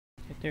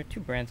There are two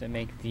brands that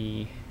make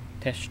the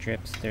test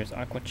strips. There's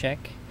Aquachek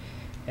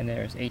and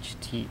there's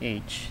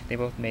HTH. They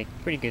both make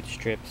pretty good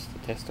strips to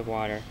test the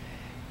water.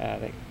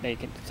 They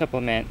can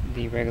supplement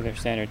the regular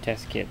standard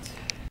test kits.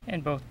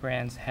 And both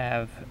brands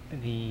have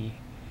the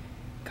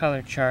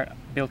color chart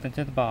built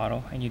into the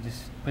bottle, and you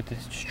just put the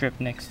strip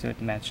next to it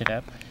to match it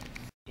up.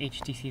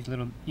 HTC is a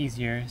little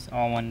easier. It's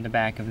all on the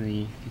back of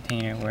the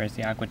container, whereas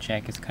the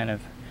Aquachek is kind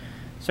of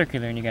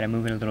circular and you gotta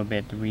move it a little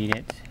bit to read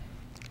it.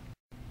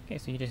 Okay,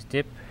 so you just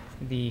dip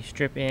the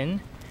strip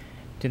in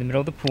to the middle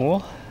of the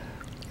pool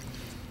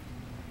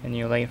and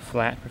you lay it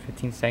flat for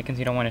 15 seconds.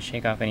 You don't want to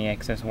shake off any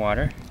excess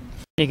water.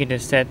 You can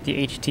just set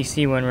the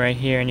HTC one right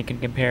here and you can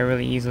compare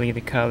really easily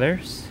the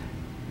colors.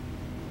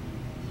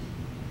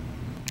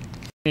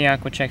 The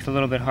Aquachek's a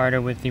little bit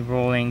harder with the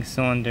rolling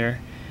cylinder,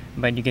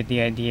 but you get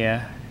the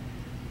idea.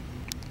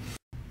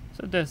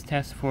 So it does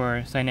test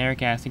for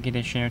cyanuric acid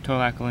condition, or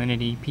total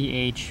alkalinity,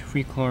 pH,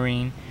 free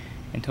chlorine,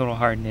 and total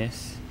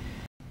hardness.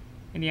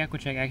 And the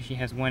Aquachek actually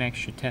has one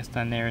extra test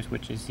on theirs,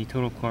 which is the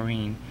total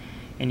chlorine.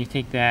 And you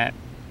take that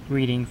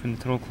reading from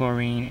the total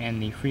chlorine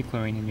and the free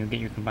chlorine and you'll get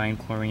your combined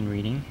chlorine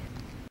reading.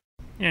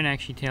 And it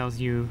actually tells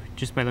you,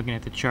 just by looking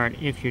at the chart,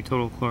 if your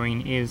total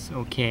chlorine is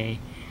okay.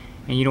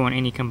 And you don't want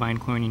any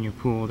combined chlorine in your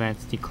pool.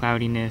 That's the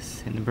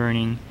cloudiness and the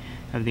burning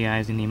of the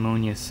eyes and the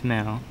ammonia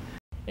smell.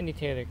 And the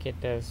Taylor kit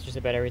does just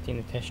about everything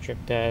the test strip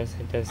does.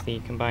 It does the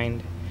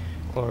combined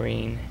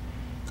chlorine,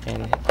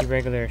 and the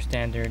regular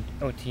standard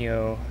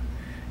OTO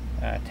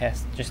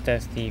test just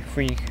does the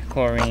free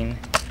chlorine,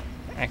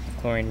 active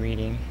chlorine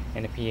reading,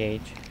 and the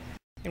pH.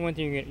 And one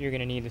thing you're going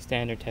to need the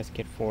standard test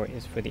kit for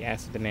is for the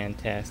acid demand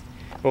test.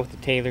 Both the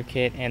Taylor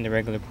kit and the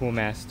regular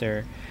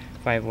Poolmaster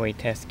 5-way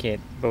test kit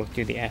both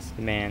do the acid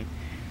demand.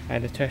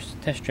 The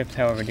test strips,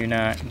 however, do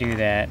not do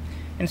that.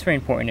 And it's very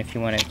important if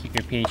you want to keep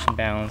your pH in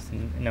balance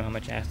and know how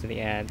much acid to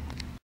add.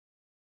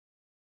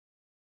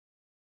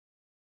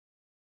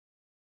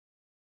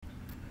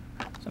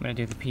 So I'm going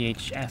to do the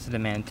pH acid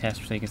demand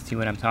test so you can see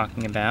what I'm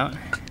talking about.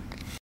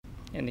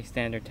 And the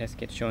standard test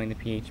kit showing the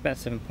pH about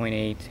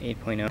 7.8,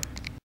 8.0.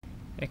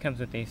 It comes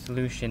with a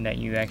solution that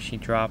you actually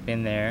drop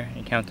in there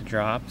and count the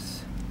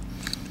drops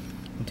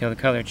until the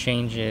color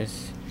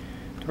changes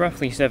to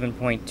roughly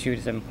 7.2 to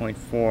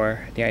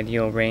 7.4, the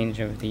ideal range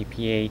of the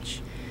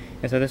pH.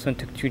 And so this one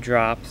took 2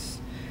 drops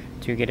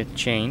to get it to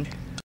change.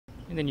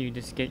 And then you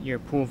just get your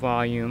pool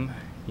volume.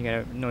 You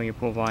gotta know your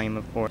pool volume,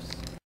 of course.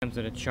 It comes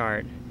with a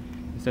chart.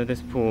 So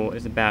this pool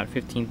is about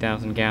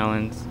 15,000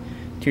 gallons.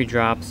 2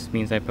 drops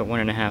means I put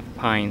 1.5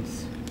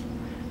 pints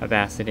of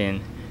acid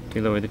in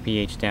to lower the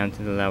pH down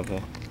to the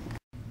level.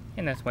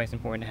 And that's why it's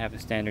important to have a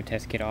standard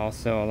test kit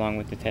also, along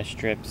with the test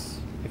strips.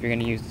 If you're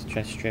going to use the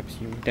test strips,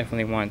 you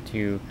definitely want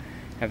to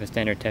have a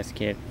standard test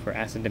kit for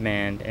acid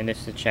demand and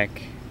just to check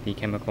the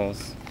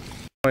chemicals.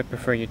 I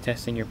prefer you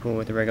testing your pool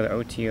with a regular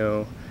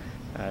OTO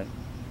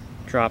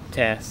drop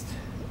test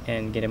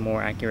and get a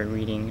more accurate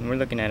reading. And we're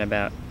looking at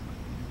about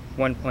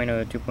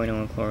 1.0 to 2.0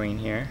 in chlorine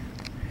here.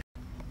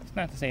 It's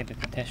not to say that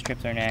the test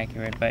strips aren't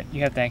accurate, but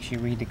you have to actually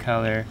read the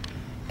color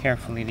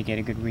carefully to get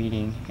a good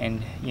reading,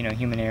 and you know,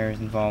 human error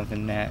is involved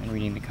in that and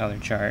reading the color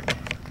chart.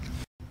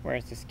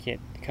 Whereas this kit,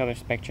 the color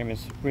spectrum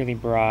is really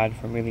broad,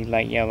 from really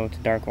light yellow to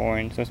dark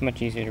orange, so it's much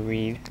easier to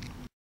read.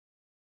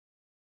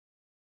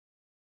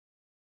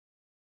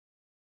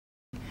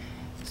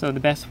 So the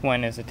best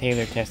one is a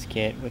Taylor test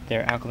kit with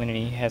their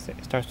alkalinity.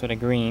 It starts with a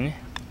green,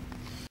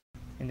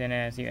 and then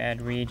as you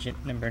add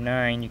reagent number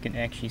 9, you can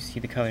actually see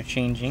the color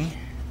changing.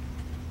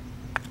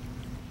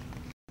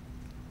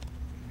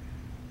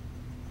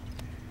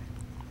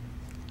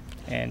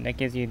 And that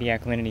gives you the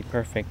alkalinity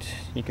perfect.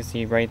 You can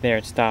see right there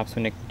it stops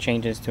when it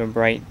changes to a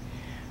bright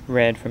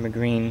red from a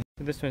green.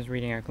 So this one's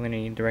reading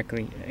alkalinity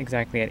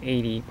exactly at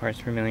 80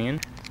 parts per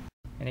million.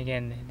 And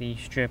again, the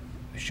strip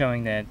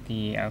showing that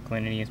the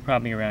alkalinity is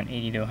probably around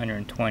 80 to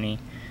 120.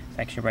 It's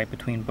actually right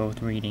between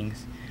both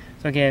readings.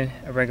 So again,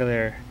 a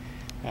regular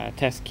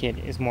test kit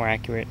is more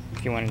accurate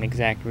if you want an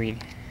exact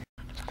read.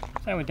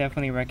 So I would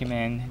definitely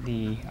recommend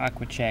the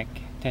Aquachek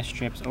test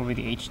strips over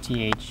the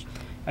HTH.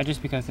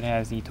 Just because it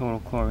has the total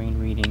chlorine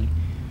reading,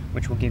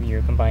 which will give you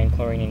your combined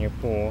chlorine in your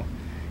pool.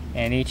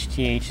 And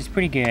HTH is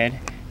pretty good,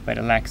 but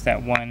it lacks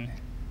that one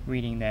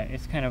reading that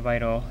is kind of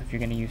vital if you're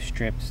going to use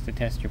strips to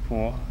test your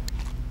pool.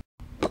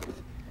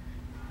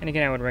 And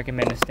again, I would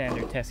recommend a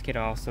standard test kit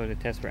also to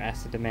test for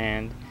acid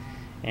demand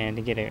and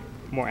to get a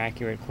more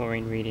accurate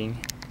chlorine reading.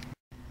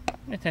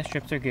 And the test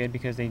strips are good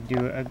because they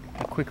do a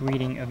quick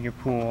reading of your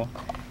pool,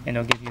 and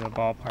they'll give you a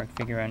ballpark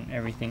figure on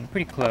everything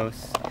pretty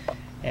close.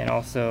 And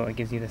also it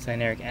gives you the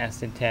cyanuric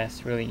acid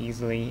test really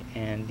easily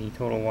and the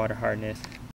total water hardness.